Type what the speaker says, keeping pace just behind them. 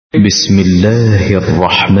بسم الله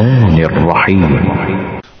الرحمن الرحيم.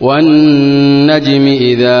 والنجم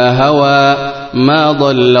إذا هوى ما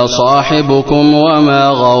ضل صاحبكم وما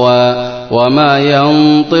غوى وما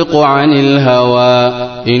ينطق عن الهوى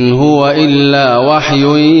إن هو إلا وحي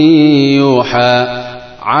يوحى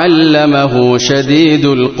علمه شديد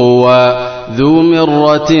القوى ذو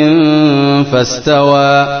مرة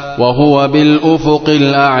فاستوى وهو بالأفق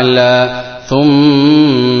الأعلى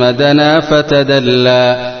ثم دنا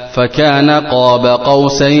فتدلى فكان قاب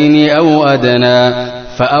قوسين أو أدنى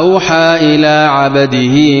فأوحى إلى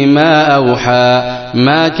عبده ما أوحى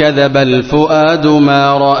ما كذب الفؤاد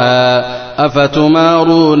ما رأى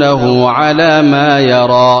أفتمارونه على ما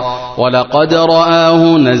يرى ولقد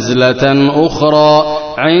رآه نزلة أخرى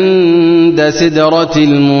عند سدرة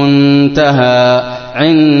المنتهى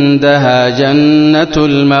عندها جنة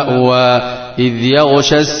المأوى إذ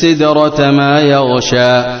يغشى السدرة ما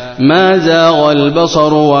يغشى ما زاغ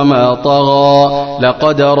البصر وما طغى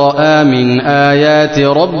لقد رأى من آيات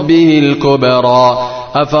ربه الكبرى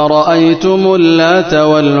أفرأيتم اللات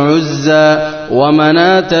والعزى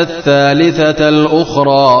ومناة الثالثة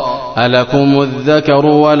الأخرى ألكم الذكر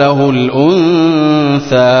وله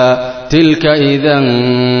الأنثى تلك إذا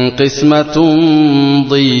قسمة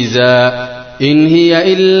ضيزى إن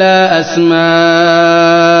هي إلا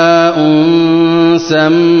أسماء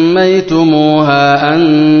سميتموها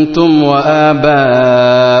أنتم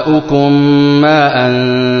وآباؤكم ما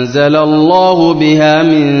أنزل الله بها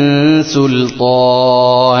من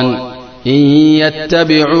سلطان إن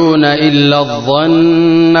يتبعون إلا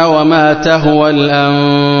الظن وما تهوى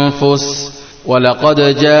الأنفس ولقد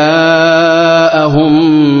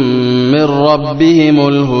جاءهم من ربهم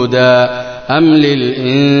الهدى أم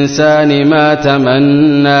للإنسان ما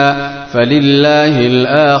تمنى فلله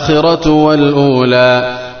الآخرة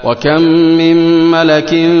والأولى وكم من ملك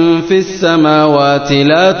في السماوات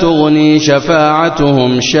لا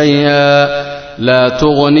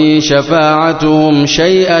تغني شفاعتهم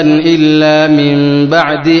شيئا إلا من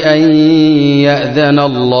بعد أن يأذن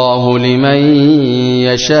الله لمن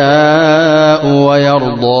يشاء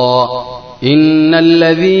ويرضى إن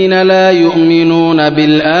الذين لا يؤمنون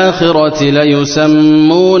بالآخرة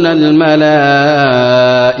ليسمون الملائكة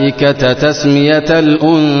تسمية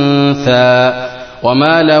الأنثى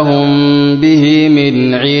وما لهم به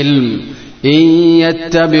من علم إن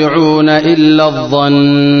يتبعون إلا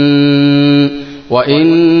الظن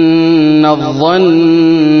وإن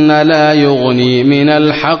الظن لا يغني من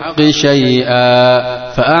الحق شيئا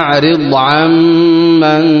فأعرض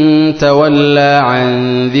عمن تولى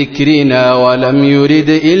عن ذكرنا ولم يرد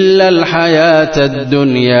إلا الحياة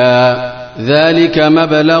الدنيا ذلك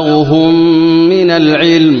مبلغهم من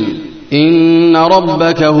العلم إن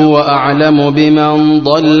ربك هو أعلم بمن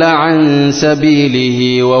ضل عن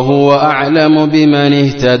سبيله وهو أعلم بمن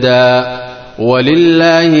اهتدى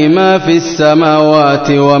ولله ما في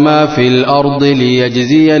السماوات وما في الأرض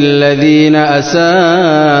ليجزي الذين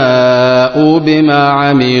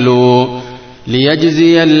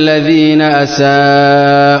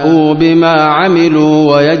أساءوا بما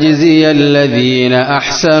عملوا ويجزي الذين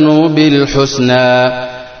أحسنوا بالحسنى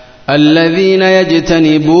الذين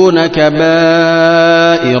يجتنبون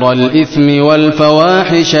كبائر الإثم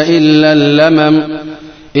والفواحش إلا اللمم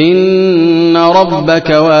إن ربك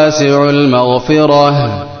واسع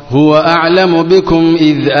المغفرة هو أعلم بكم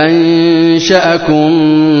إذ أنشأكم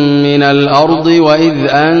من الأرض وإذ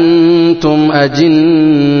أنتم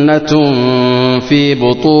أجنة في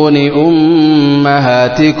بطون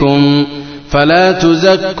أمهاتكم فلا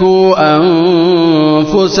تزكوا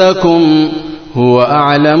أنفسكم هو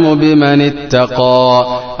أعلم بمن اتقى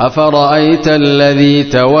أفرأيت الذي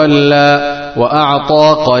تولى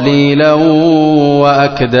وأعطى قليلا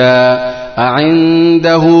وأكدى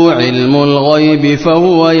أعنده علم الغيب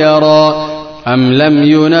فهو يرى أم لم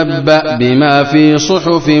ينبأ بما في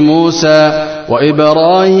صحف موسى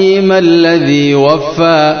وإبراهيم الذي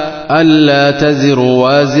وفى ألا تزر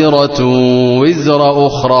وازرة وزر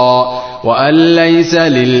أخرى وأن ليس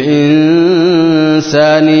للإنسان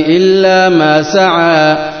إلا ما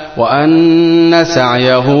سعى وأن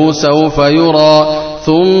سعيه سوف يرى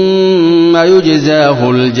ثم يجزاه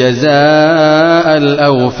الجزاء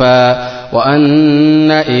الأوفى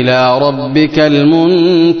وأن إلى ربك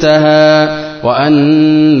المنتهى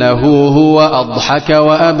وأنه هو أضحك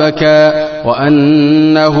وأبكى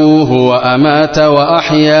وأنه هو أمات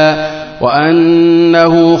وأحيا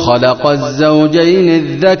وأنه خلق الزوجين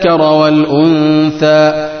الذكر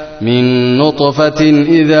والأنثى من نطفة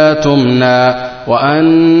إذا تمنى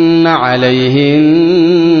وأن عليه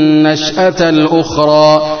النشأة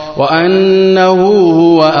الأخرى وأنه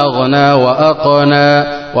هو أغنى وأقنى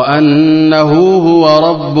وأنه هو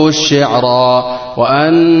رب الشعرى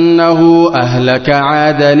وأنه أهلك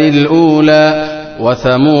عادا الأولى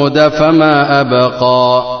وثمود فما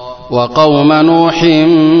أبقى وقوم نوح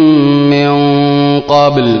من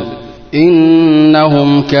قبل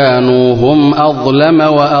إنهم كانوا هم أظلم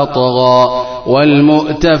وأطغى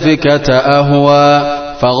والمؤتفكة أهوى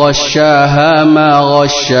فغشاها ما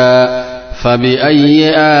غشا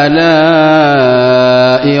فبأي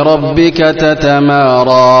آلاء ربك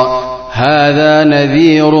تتمارى هذا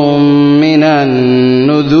نذير من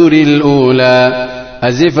النذر الأولى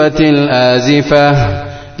أزفت الآزفة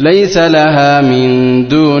ليس لها من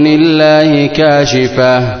دون الله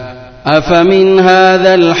كاشفة أفمن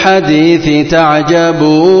هذا الحديث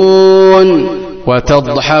تعجبون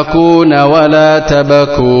وتضحكون ولا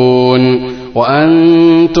تبكون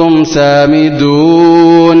وأنتم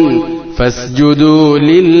سامدون فاسجدوا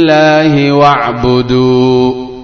لله واعبدوا